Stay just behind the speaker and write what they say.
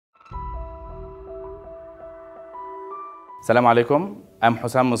Assalamu alaikum. I'm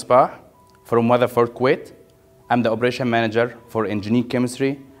Hossom Mesbah from Weatherford Kuwait. I'm the operation manager for engineering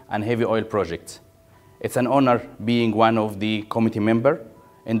chemistry and heavy oil projects. It's an honor being one of the committee member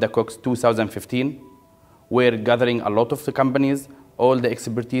in the COX 2015. We're gathering a lot of the companies, all the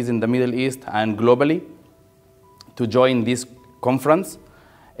expertise in the Middle East and globally to join this conference.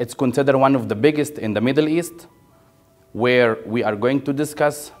 It's considered one of the biggest in the Middle East, where we are going to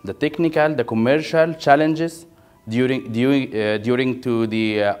discuss the technical, the commercial challenges during to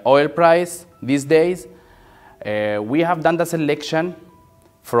the oil price these days. We have done the selection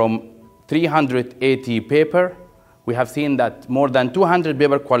from 380 paper. We have seen that more than 200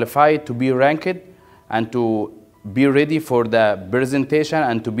 paper qualified to be ranked and to be ready for the presentation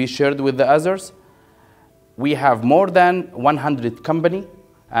and to be shared with the others. We have more than 100 company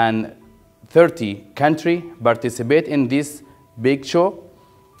and 30 countries participate in this big show.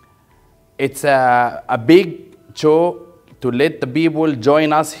 It's a big show to let the people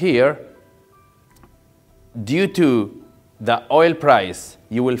join us here. Due to the oil price,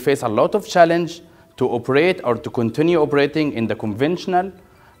 you will face a lot of challenge to operate or to continue operating in the conventional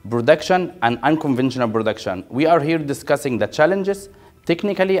production and unconventional production. We are here discussing the challenges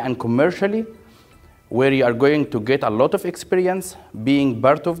technically and commercially, where you are going to get a lot of experience being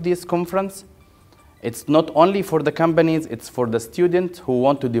part of this conference. It's not only for the companies, it's for the student who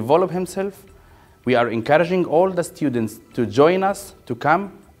want to develop himself. We are encouraging all the students to join us, to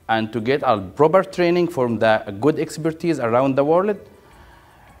come and to get a proper training from the good expertise around the world.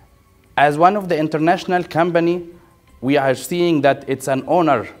 As one of the international company, we are seeing that it's an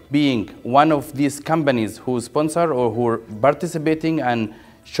honor being one of these companies who sponsor or who are participating and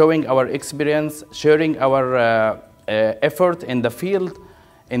showing our experience, sharing our effort in the field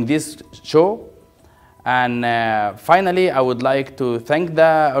in this show. And finally, I would like to thank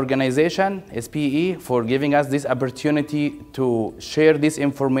the organization, SPE, for giving us this opportunity to share this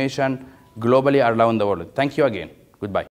information globally around the world. Thank you again. Goodbye.